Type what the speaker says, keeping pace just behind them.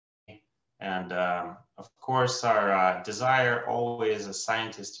And of course, our desire always as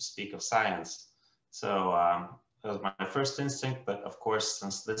scientists to speak of science. So that was my first instinct, but of course,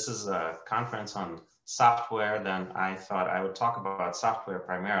 since this is a conference on software, then I thought I would talk about software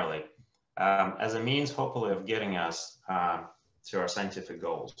primarily as a means, hopefully, of getting us to our scientific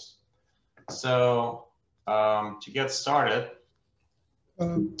goals. So to get started,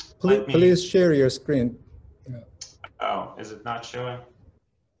 please share your screen. Oh, is it not showing?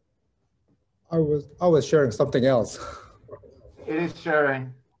 I was sharing something else. It is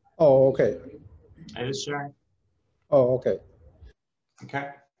sharing. Oh, okay. It is sharing. Oh, okay. Okay.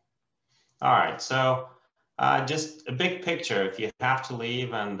 All right. So just a big picture. If you have to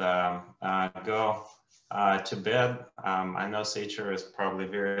leave and go to bed, I know Sacher is probably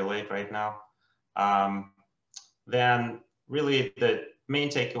very late right now. Then really the main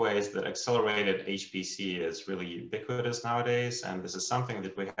takeaway is that accelerated HPC is really ubiquitous nowadays, and this is something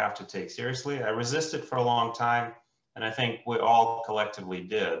that we have to take seriously. I resisted for a long time, and I think we all collectively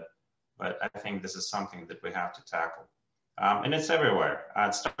did, but I think this is something that we have to tackle. And it's everywhere.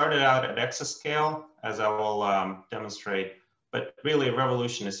 It started out at exascale, as I will demonstrate, but really a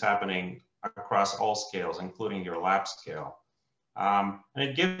revolution is happening across all scales, including your lab scale. And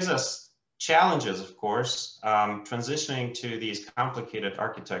it gives us challenges, of course. Transitioning to these complicated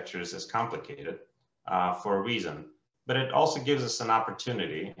architectures is complicated for a reason, but it also gives us an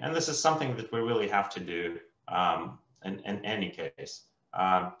opportunity. And this is something that we really have to do in any case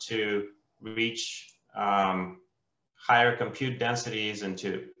to reach higher compute densities and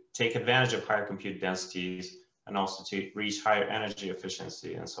to take advantage of higher compute densities and also to reach higher energy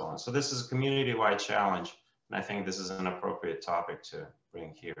efficiency and so on. So this is a community-wide challenge, and I think this is an appropriate topic to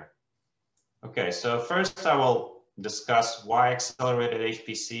bring here. Okay, so first I will discuss why accelerated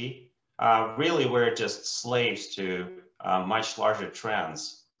HPC. Really, we're just slaves to much larger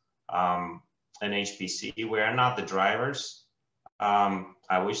trends in HPC. We are not the drivers.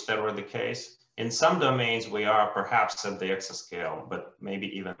 I wish that were the case. In some domains, we are perhaps at the exascale, but maybe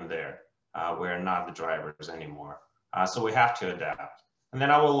even there, we're not the drivers anymore. So we have to adapt. And then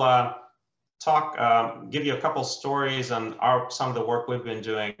I will give you a couple stories on some of the work we've been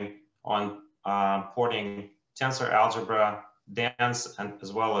doing on porting tensor algebra, dense, and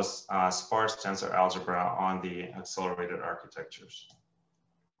as well as sparse tensor algebra on the accelerated architectures.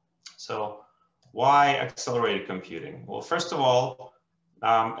 So why accelerated computing? Well, first of all,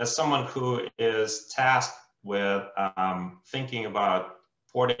 as someone who is tasked with thinking about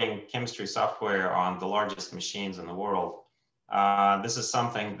porting chemistry software on the largest machines in the world, this is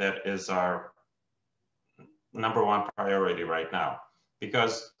something that is our #1 priority right now,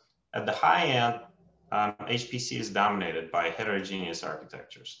 because at the high end, HPC is dominated by heterogeneous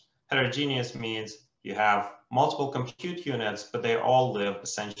architectures. Heterogeneous means you have multiple compute units, but they all live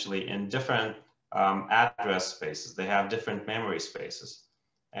essentially in different address spaces. They have different memory spaces.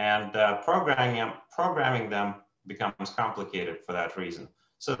 And programming them becomes complicated for that reason.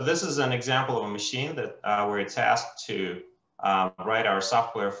 So this is an example of a machine that we're tasked to write our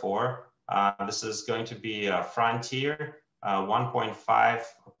software for. This is going to be a Frontier 1.5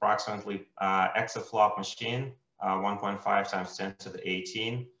 approximately exaflop machine, 1.5 times 10 to the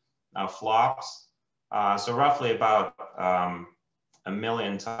 18 flops. So roughly about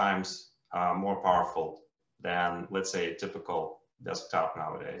 1,000,000 times more powerful than, let's say, a typical desktop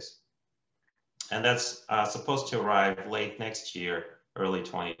nowadays. And that's supposed to arrive late next year, early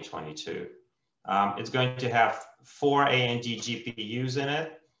 2022. It's going to have 4 AMD GPUs in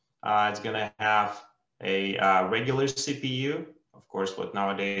it. It's going to have a regular CPU. Of course, what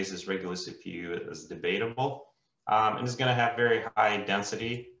nowadays is regular CPU is debatable. And it's going to have very high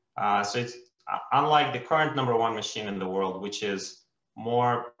density. So it's unlike the current #1 machine in the world, which is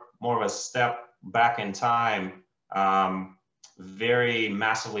more of a step back in time, very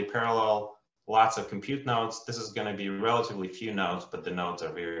massively parallel, lots of compute nodes. This is going to be relatively few nodes, but the nodes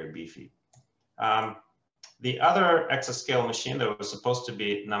are very beefy. The other exascale machine that was supposed to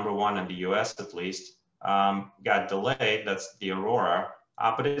be #1 in the US at least got delayed. That's the Aurora,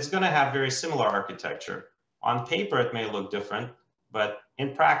 but it's going to have very similar architecture. On paper, it may look different, but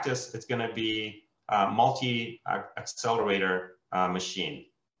in practice, it's going to be a multi-accelerator machine.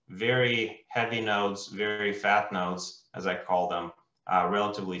 Very heavy nodes, very fat nodes, as I call them,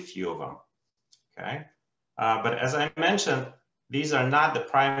 relatively few of them. Okay, but as I mentioned, these are not the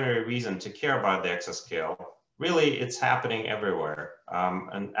primary reason to care about the exascale. Really, it's happening everywhere.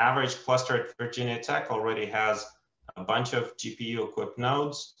 An average cluster at Virginia Tech already has a bunch of GPU-equipped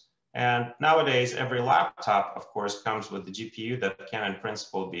nodes. And nowadays, every laptop, of course, comes with the GPU that can, in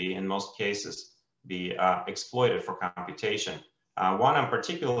principle, be, in most cases, be exploited for computation. One I'm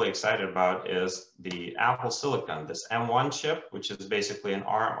particularly excited about is the Apple Silicon, this M1 chip, which is basically an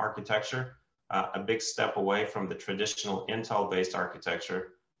ARM architecture, a big step away from the traditional Intel-based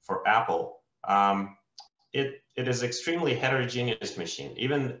architecture for Apple. It is extremely heterogeneous machine.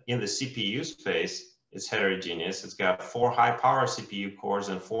 Even in the CPU space, it's heterogeneous. It's got 4 high-power CPU cores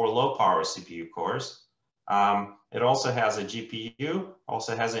and 4 low-power CPU cores. It also has a GPU,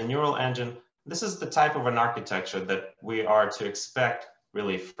 also has a neural engine. This is the type of an architecture that we are to expect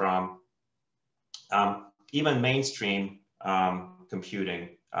really from even mainstream computing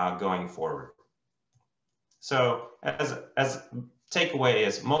going forward. So as takeaway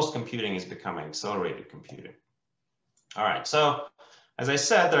is most computing is becoming accelerated computing. All right, so as I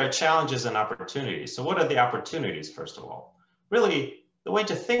said, there are challenges and opportunities. So what are the opportunities, first of all? Really, the way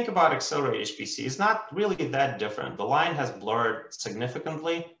to think about accelerated HPC is not really that different. The line has blurred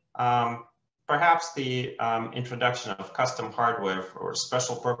significantly. Perhaps the introduction of custom hardware or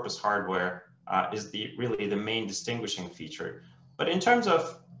special purpose hardware is really the main distinguishing feature. But in terms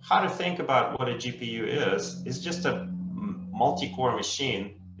of how to think about what a GPU is just a multi-core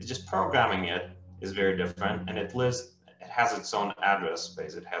machine. It's just programming it is very different, and it has its own address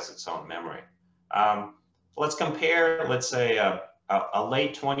space. It has its own memory. Let's compare, let's say, a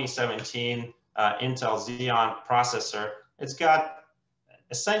late 2017 Intel Xeon processor. It's got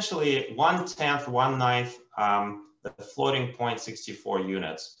essentially 1/10, 1/9 the floating point 64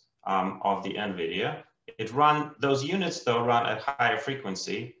 units of the NVIDIA. Those units though run at higher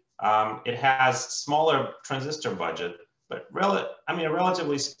frequency. It has smaller transistor budget, but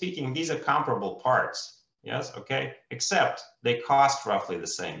relatively speaking, these are comparable parts. Yes, okay, except they cost roughly the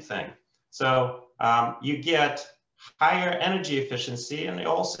same thing. So you get higher energy efficiency, and you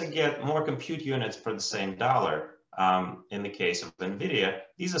also get more compute units per the same dollar. In the case of NVIDIA,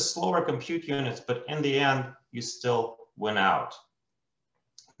 these are slower compute units, but in the end, you still win out.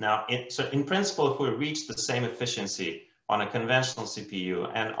 Now, so in principle, if we reach the same efficiency on a conventional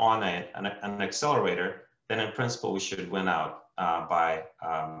CPU and on an accelerator, then in principle, we should win out by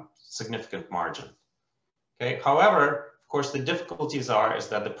significant margin. Okay. However, of course, the difficulties is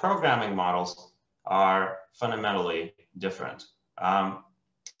that the programming models are fundamentally different.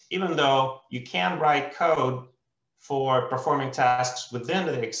 Even though you can write code for performing tasks within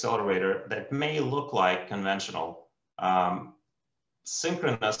the accelerator that may look like conventional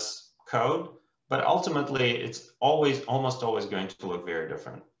synchronous code, but ultimately it's almost always going to look very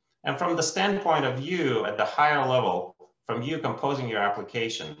different. And from the standpoint of you at the higher level, from you composing your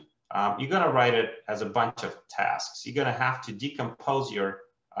application, you're going to write it as a bunch of tasks. You're going to have to decompose your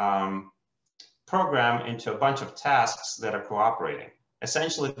program into a bunch of tasks that are cooperating.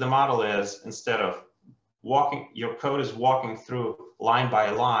 Essentially, the model is, instead of your code is walking through line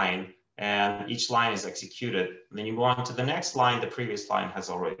by line, and each line is executed. And then you go on to the next line, the previous line has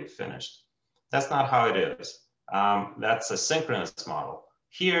already finished. That's not how it is. That's a synchronous model.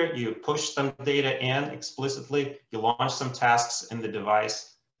 Here, you push some data in explicitly, you launch some tasks in the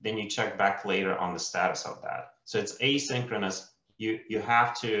device, then you check back later on the status of that. So it's asynchronous. You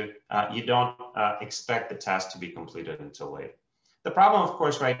don't expect the task to be completed until later. The problem, of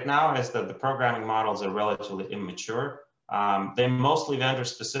course, right now is that the programming models are relatively immature. They're mostly vendor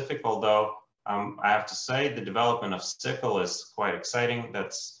specific, although I have to say the development of SYCL is quite exciting.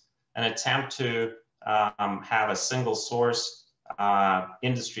 That's an attempt to have a single source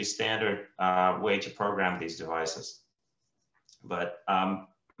industry standard way to program these devices. But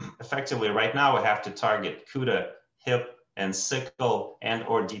effectively right now we have to target CUDA, HIP, and SYCL and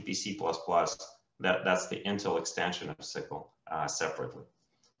or DPC++. That's the Intel extension of SYCL separately.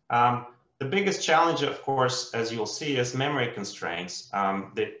 The biggest challenge, of course, as you'll see, is memory constraints.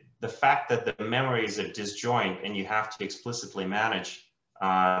 The fact that the memories are disjoint and you have to explicitly manage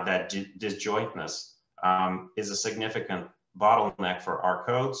that disjointness is a significant bottleneck for our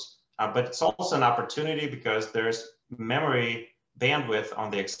codes. But it's also an opportunity because there's memory bandwidth on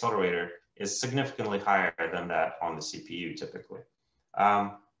the accelerator is significantly higher than that on the CPU typically.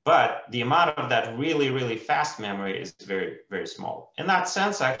 But the amount of that really, really fast memory is very, very small. In that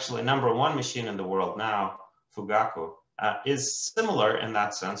sense, actually, #1 machine in the world now, Fugaku, is similar in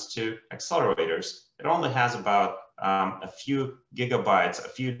that sense to accelerators. It only has about a few gigabytes, a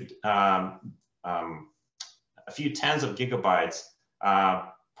few tens of gigabytes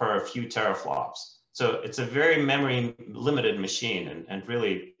per few teraflops. So it's a very memory limited machine, and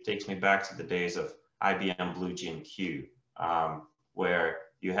really takes me back to the days of IBM Blue Gene Q, where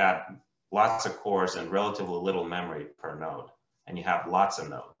you had lots of cores and relatively little memory per node, and you have lots of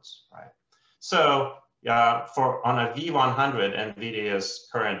nodes, right? So on a V100, NVIDIA's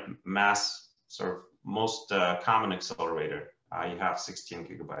current mass, sort of most common accelerator, you have 16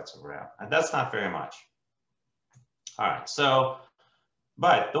 gigabytes of RAM. And that's not very much. All right, so,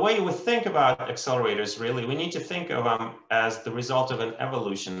 but the way you would think about accelerators, really, we need to think of them as the result of an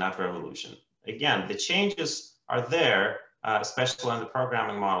evolution, not revolution. Again, the changes are there, especially on the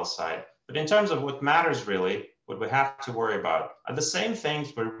programming model side. But in terms of what matters really, what we have to worry about are the same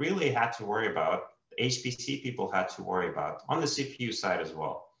things we really had to worry about, the HPC people had to worry about on the CPU side as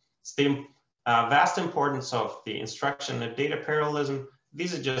well. It's the vast importance of the instruction and data parallelism.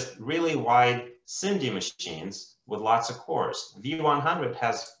 These are just really wide SIMD machines with lots of cores. V100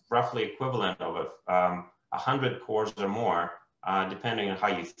 has roughly equivalent of 100 cores or more, depending on how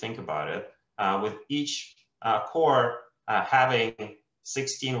you think about it, with each core having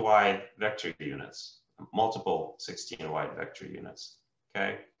 16 wide vector units, multiple 16 wide vector units,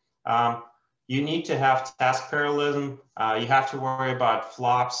 okay? You need to have task parallelism. You have to worry about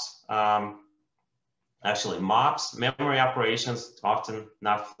flops, actually MOPS, memory operations, often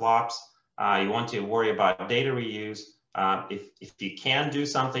not flops. You want to worry about data reuse. If you can do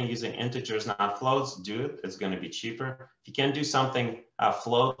something using integers, not floats, do it. It's going to be cheaper. If you can do something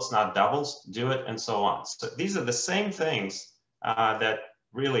floats, not doubles, do it, and so on. So these are the same things that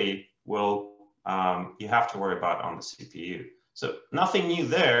really will you have to worry about on the CPU. So nothing new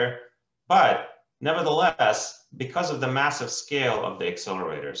there, but nevertheless, because of the massive scale of the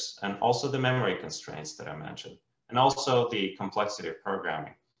accelerators and also the memory constraints that I mentioned, and also the complexity of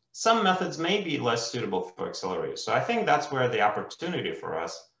programming, some methods may be less suitable for accelerators. So I think that's where the opportunity for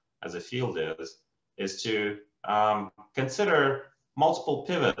us as a field is to consider multiple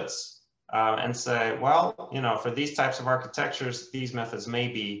pivots and say, well, you know, for these types of architectures, these methods may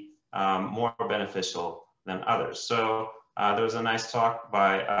be more beneficial than others. So there was a nice talk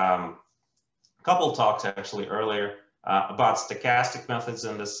by a couple talks actually earlier about stochastic methods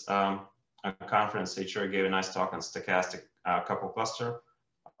in this conference. HR gave a nice talk on stochastic couple cluster.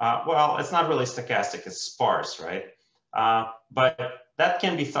 Well, it's not really stochastic, it's sparse, right? But that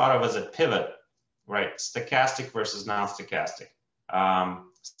can be thought of as a pivot, right? Stochastic versus non-stochastic.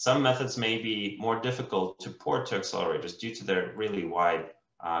 Some methods may be more difficult to port to accelerators due to their really wide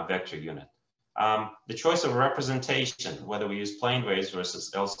vector unit. The choice of representation, whether we use plane waves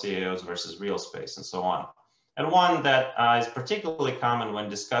versus LCAOs versus real space and so on. And one that is particularly common when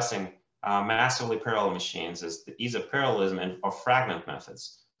discussing massively parallel machines is the ease of parallelism and or fragment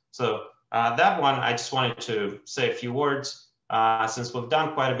methods. So that one, I just wanted to say a few words since we've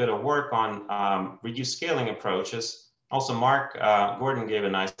done quite a bit of work on reduced scaling approaches. Also, Mark Gordon gave a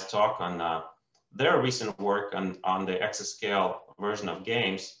nice talk on their recent work on the exascale version of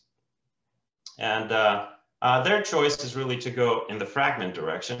games. And their choice is really to go in the fragment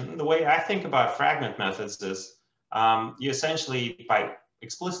direction. And the way I think about fragment methods is you essentially, by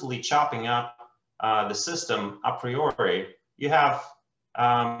explicitly chopping up the system a priori, you have,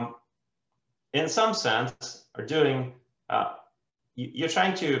 in some sense, are doing, you're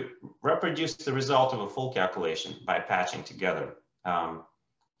trying to reproduce the result of a full calculation by patching together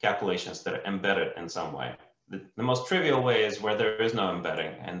calculations that are embedded in some way. The most trivial way is where there is no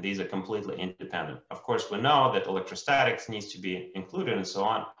embedding, and these are completely independent. Of course, we know that electrostatics needs to be included and so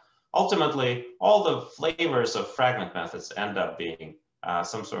on. Ultimately, all the flavors of fragment methods end up being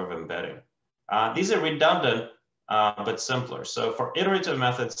some sort of embedding. These are redundant, but simpler. So for iterative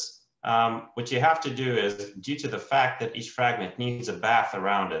methods, what you have to do is, due to the fact that each fragment needs a bath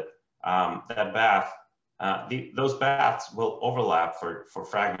around it, that bath, those baths will overlap for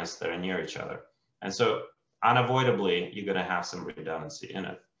fragments that are near each other. And so unavoidably, you're going to have some redundancy in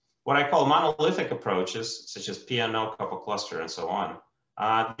it. What I call monolithic approaches, such as PNO, couple cluster, and so on,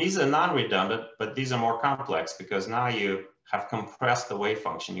 these are non-redundant, but these are more complex because now you have compressed the wave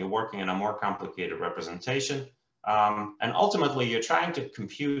function. You're working in a more complicated representation. And ultimately, you're trying to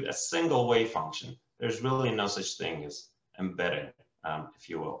compute a single wave function. There's really no such thing as embedding, if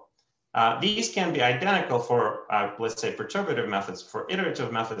you will. These can be identical for, let's say, perturbative methods. For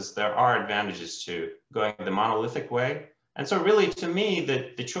iterative methods, there are advantages to going the monolithic way. And so really, to me,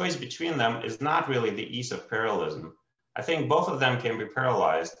 the choice between them is not really the ease of parallelism. I think both of them can be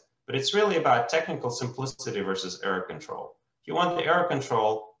parallelized, but it's really about technical simplicity versus error control. If you want the error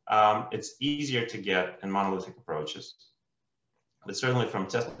control, it's easier to get in monolithic approaches, but certainly from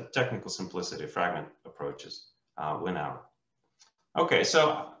technical simplicity, fragment approaches win out. Okay,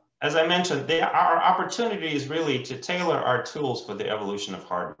 so as I mentioned, our opportunity is really to tailor our tools for the evolution of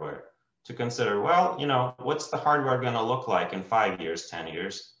hardware, to consider, well, you know, what's the hardware going to look like in 5 years, 10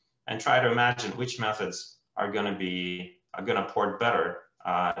 years, and try to imagine which methods are going to port better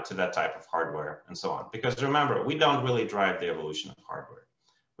to that type of hardware and so on. Because remember, we don't really drive the evolution of hardware.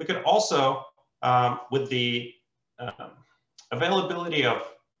 We could also, with the availability of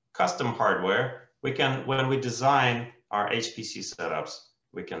custom hardware, we can, when we design our HPC setups,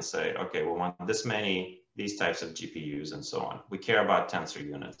 we can say, okay, we want this many, these types of GPUs and so on. We care about tensor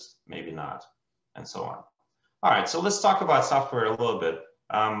units, maybe not, and so on. All right, so let's talk about software a little bit.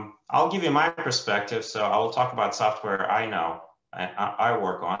 I'll give you my perspective. So I will talk about software I know, I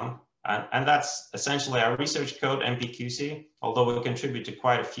work on. And that's essentially our research code, MPQC, although we contribute to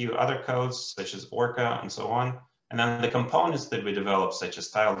quite a few other codes, such as Orca and so on. And then the components that we develop, such as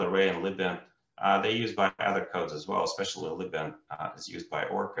tiled array and libin, they're used by other codes as well, especially libin is used by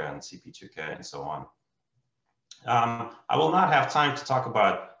Orca and CP2K and so on. I will not have time to talk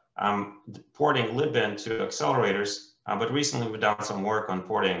about porting libin to accelerators, but recently we've done some work on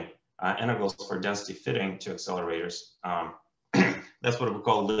porting integrals for density fitting to accelerators. That's what we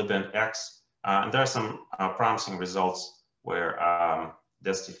call libin X. And there are some promising results where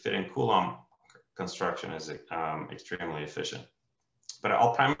density fitting Coulomb construction is extremely efficient. But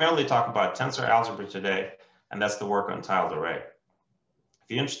I'll primarily talk about tensor algebra today, and that's the work on tiled array. If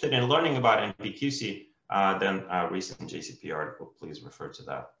you're interested in learning about MPQC, then a recent JCP article, please refer to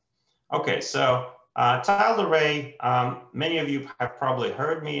that. Okay, so tiled array, many of you have probably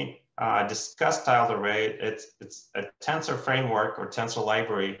heard me discuss tiled array. It's a tensor framework or tensor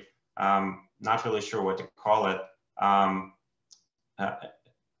library, not really sure what to call it,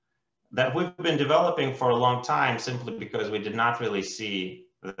 that we've been developing for a long time simply because we did not really see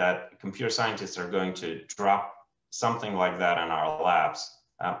that computer scientists are going to drop something like that in our labs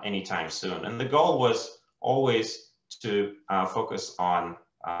anytime soon. And the goal was always to focus on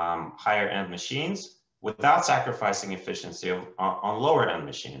higher end machines without sacrificing efficiency on lower end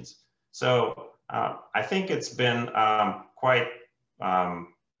machines. So I think it's been quite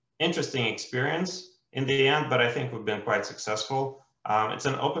interesting experience in the end, but I think we've been quite successful. It's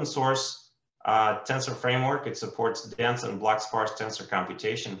an open source tensor framework. It supports dense and block sparse tensor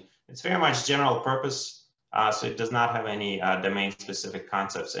computation. It's very much general purpose, so it does not have any domain specific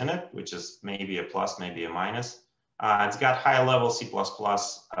concepts in it, which is maybe a plus, maybe a minus. It's got high level C++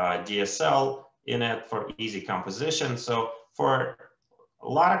 DSL in it for easy composition. So for a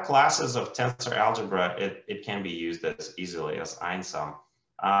lot of classes of tensor algebra, it can be used as easily as einsum.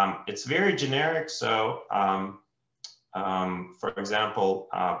 It's very generic. So for example,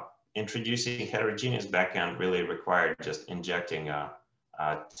 introducing heterogeneous backend really required just injecting a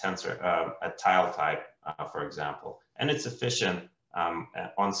tile type, for example, and it's efficient on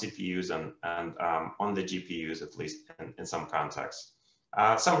CPUs and on the GPUs, at least in some contexts.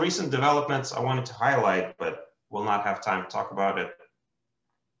 Some recent developments I wanted to highlight, but we'll not have time to talk about it.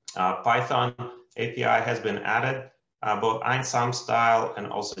 Python API has been added, both einsum style and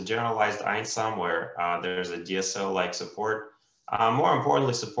also generalized einsum, where there's a DSL-like support. More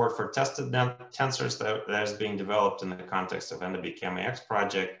importantly, support for tested tensors that is being developed in the context of NWChem-AX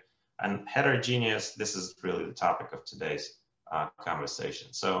project. And heterogeneous, this is really the topic of today's conversation.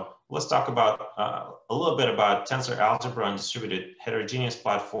 So let's talk about a little bit about tensor algebra and distributed heterogeneous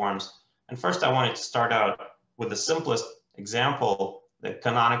platforms. And first, I wanted to start out with the simplest example, the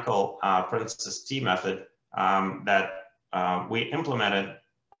canonical parenthesis T method that we implemented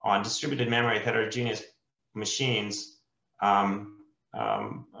on distributed memory heterogeneous machines. It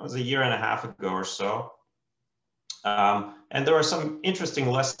was 1.5 years ago or so. And there were some interesting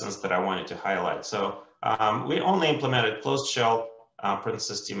lessons that I wanted to highlight. So we only implemented closed shell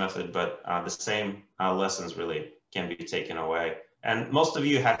parenthesis T method, but the same lessons really can be taken away. And most of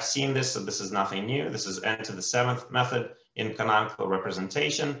you have seen this, so this is nothing new. This is n to the 7th method in canonical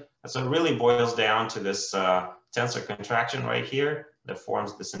representation. So it really boils down to this tensor contraction right here that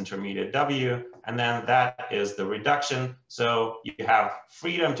forms this intermediate W, and then that is the reduction. So you have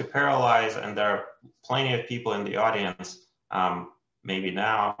freedom to parallelize, and there are plenty of people in the audience, maybe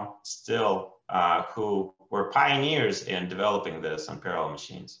now still, who were pioneers in developing this on parallel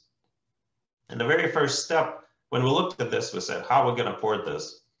machines. And the very first step, when we looked at this, we said, how are we going to port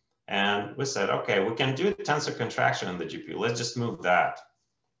this? And we said, okay, we can do tensor contraction in the GPU. Let's just move that.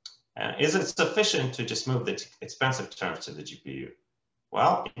 And is it sufficient to just move the expensive terms to the GPU?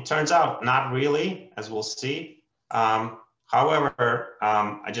 Well, it turns out not really, as we'll see. However,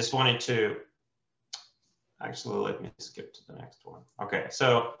 I just wanted to, actually, let me skip to the next one. Okay,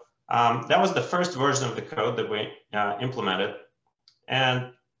 so that was the first version of the code that we implemented.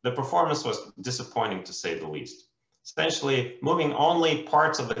 And the performance was disappointing, to say the least. Essentially, moving only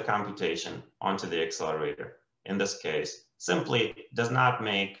parts of the computation onto the accelerator, in this case, simply does not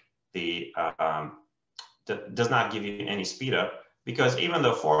make the, does not give you any speed up, because even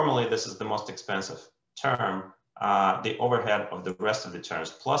though formally this is the most expensive term, the overhead of the rest of the terms,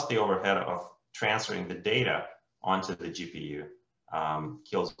 plus the overhead of transferring the data onto the GPU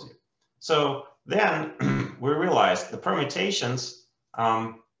kills you. So then we realized the permutations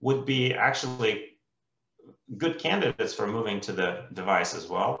would be actually good candidates for moving to the device as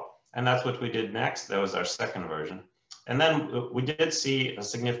well. And that's what we did next. That was our second version. And then we did see a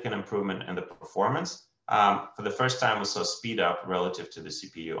significant improvement in the performance. For the first time, we saw speed up relative to the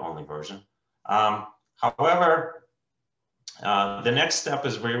CPU-only version. However, the next step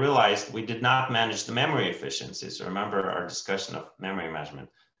is we realized we did not manage the memory efficiency. So remember our discussion of memory management.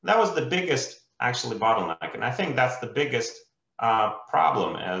 That was the biggest, actually, bottleneck. And I think that's the biggest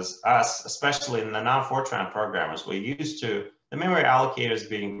problem as us, especially in the non-Fortran programmers. We're used to the memory allocators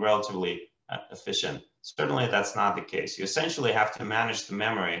being relatively efficient. Certainly that's not the case. You essentially have to manage the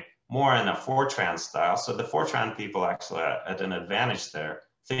memory more in a Fortran style. So the Fortran people actually are at an advantage there,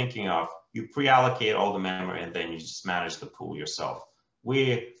 thinking of you pre-allocate all the memory and then you just manage the pool yourself.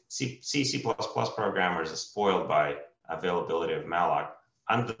 We C++ programmers are spoiled by availability of malloc.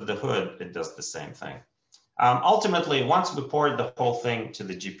 Under the hood, it does the same thing. Ultimately, once we port the whole thing to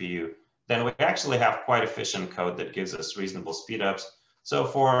the GPU, then we actually have quite efficient code that gives us reasonable speedups. So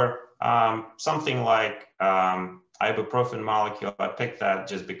for something like ibuprofen molecule, I picked that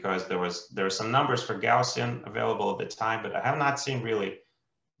just because there were some numbers for Gaussian available at the time, but I have not seen really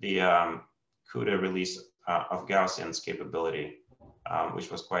the CUDA release of Gaussian's capability, which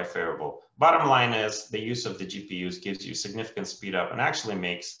was quite favorable. Bottom line is the use of the GPUs gives you significant speed up and actually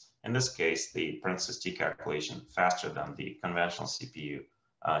makes, in this case, the Princess T calculation faster than the conventional CPU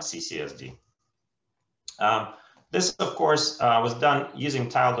CCSD. This, of course, was done using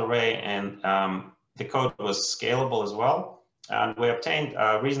tiled array, and the code was scalable as well. And we obtained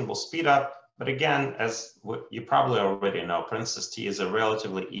a reasonable speed up. But again, as you probably already know, Princess T is a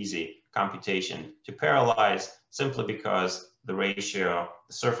relatively easy computation to parallelize simply because the ratio,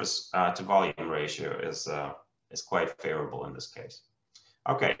 the surface to volume ratio is quite favorable in this case.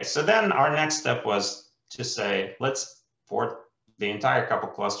 Okay, so then our next step was to say, let's port the entire couple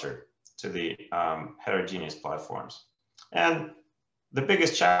cluster to the heterogeneous platforms. And the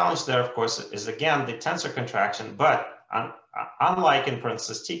biggest challenge there, of course, is again, the tensor contraction, but unlike in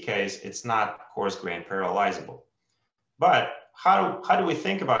Princess T case, it's not coarse grain parallelizable. But how do we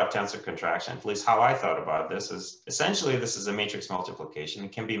think about tensor contraction? At least how I thought about this is essentially this is a matrix multiplication.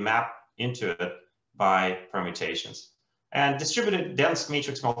 It can be mapped into it by permutations. And distributed dense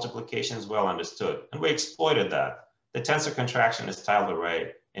matrix multiplication is well understood. And we exploited that. The tensor contraction is tiled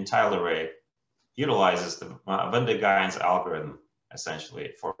array. In tiled array utilizes the Venn diagrams algorithm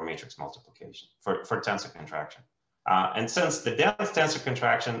essentially for matrix multiplication, for tensor contraction. And since the dense tensor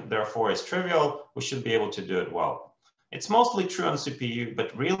contraction, therefore, is trivial, we should be able to do it well. It's mostly true on CPU,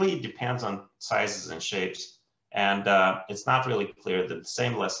 but really depends on sizes and shapes. And it's not really clear that the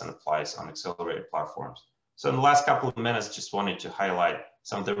same lesson applies on accelerated platforms. So in the last couple of minutes, just wanted to highlight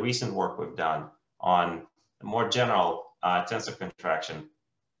some of the recent work we've done on more general tensor contraction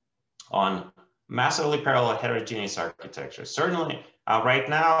on massively parallel heterogeneous architecture. Certainly, right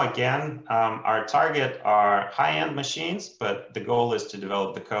now, again, our target are high-end machines, but the goal is to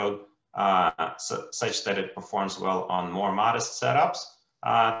develop the code such that it performs well on more modest setups.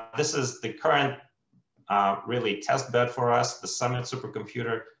 This is the current really test bed for us, the Summit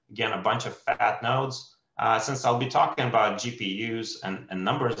supercomputer. Again, a bunch of fat nodes. Since I'll be talking about GPUs and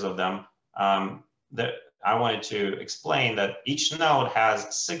numbers of them, I wanted to explain that each node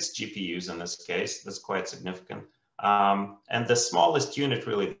has 6 GPUs in this case. That's quite significant. And the smallest unit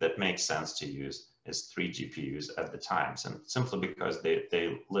really that makes sense to use is 3 GPUs at the times, and simply because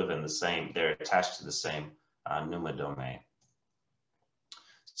they live in the same, they're attached to the same NUMA domain.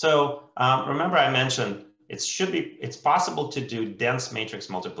 So remember I mentioned it's possible to do dense matrix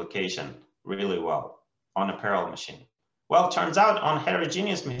multiplication really well on a parallel machine. Well, it turns out on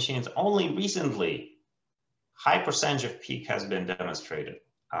heterogeneous machines, only recently high percentage of peak has been demonstrated.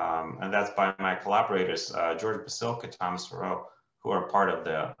 And that's by my collaborators, George Basilka, Thomas Farrow, who are part of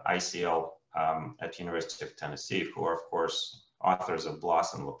the ICL at University of Tennessee, who are, of course, authors of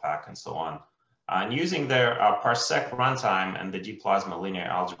BLAS and LAPACK and so on. And using their parsec runtime and the G-plasma linear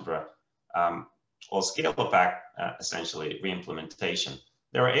algebra, well, scale LAPACK, essentially, reimplementation,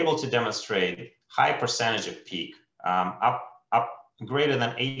 they were able to demonstrate high percentage of peak, up greater than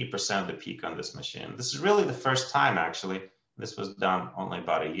 80% of the peak on this machine. This is really the first time, actually. This was done only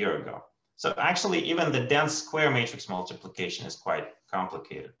about a year ago. So actually, even the dense square matrix multiplication is quite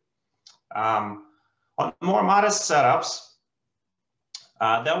complicated. On more modest setups,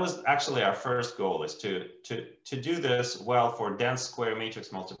 that was actually our first goal, is to do this well for dense square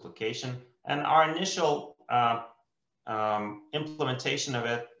matrix multiplication. And our initial implementation of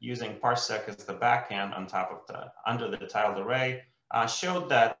it using parsec as the backend on top of under the tiled array showed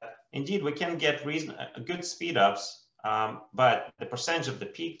that indeed we can get good speedups, but the percentage of the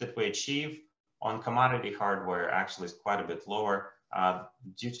peak that we achieve on commodity hardware actually is quite a bit lower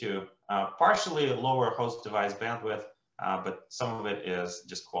due to partially lower host device bandwidth, but some of it is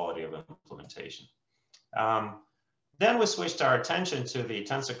just quality of implementation. Then we switched our attention to the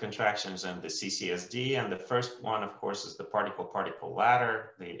tensor contractions and the CCSD. And the first one, of course, is the particle-particle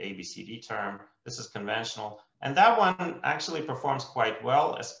ladder, the ABCD term. This is conventional. And that one actually performs quite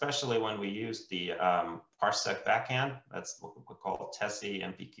well, especially when we use the parsec backend. That's what we call TESI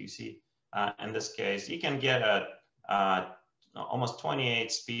and PQC. In this case, you can get a almost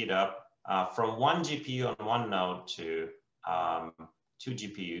 28 speed up from one GPU on one node to 2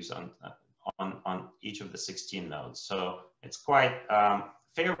 GPUs on each of the 16 nodes. So it's quite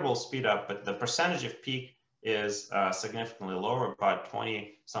favorable speed up, but the percentage of peak is significantly lower, about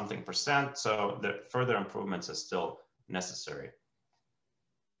 20-something%. So the further improvements are still necessary.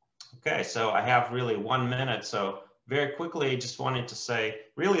 Okay, so I have really 1 minute. So very quickly, just wanted to say,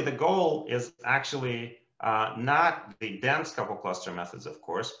 really the goal is actually not the dense couple cluster methods, of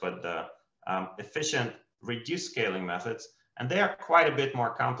course, but the efficient reduced scaling methods. And they are quite a bit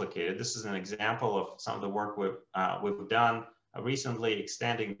more complicated. This is an example of some of the work we've done recently,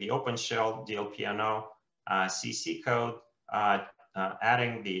 extending the OpenShell DLPNO CC code,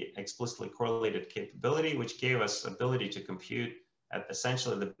 adding the explicitly correlated capability, which gave us ability to compute at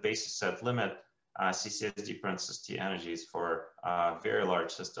essentially the basis set limit CCSD parentheses T energies for very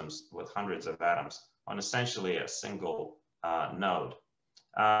large systems with hundreds of atoms on essentially a single node.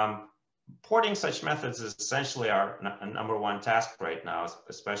 Porting such methods is essentially our #1 task right now,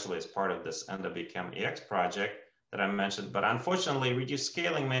 especially as part of this NWChem-EX project that I mentioned. But unfortunately, reduced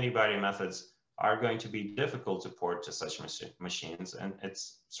scaling many-body methods are going to be difficult to port to such machines. And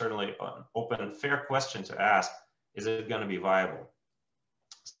it's certainly an open, fair question to ask, is it going to be viable?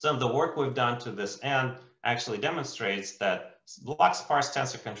 Some of the work we've done to this end actually demonstrates that block sparse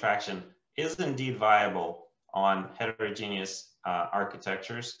tensor contraction is indeed viable on heterogeneous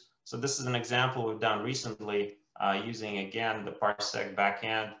architectures. So this is an example we've done recently using, again, the parsec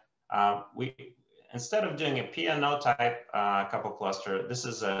backend. Instead of doing a PNO type couple cluster, this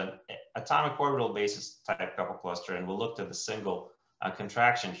is an atomic orbital basis type couple cluster, and we'll look at the single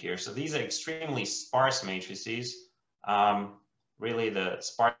contraction here. So these are extremely sparse matrices. Really, the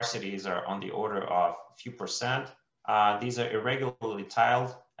sparsities are on the order of a few percent. These are irregularly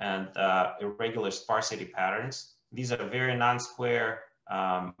tiled and irregular sparsity patterns. These are very non-square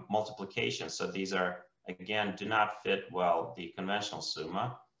multiplications. So these are, again, do not fit well the conventional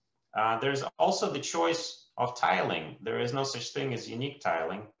summa. There's also the choice of tiling. There is no such thing as unique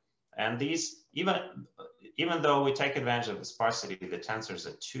tiling. And these, even though we take advantage of the sparsity, the tensors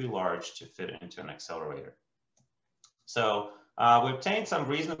are too large to fit into an accelerator. So we obtained some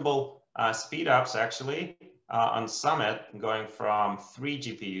reasonable speed ups actually on Summit, going from 3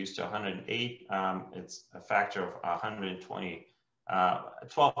 GPUs to 108. It's a factor of 120.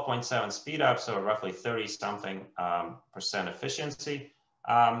 12.7 speed up, so roughly 30-something percent efficiency.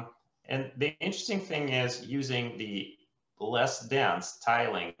 And the interesting thing is using the less dense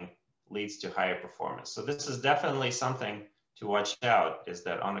tiling leads to higher performance. So this is definitely something to watch out, is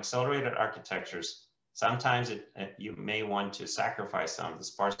that on accelerated architectures, sometimes you may want to sacrifice some of the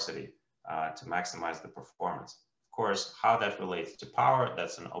sparsity to maximize the performance. Of course, how that relates to power,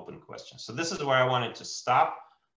 that's an open question. So this is where I wanted to stop.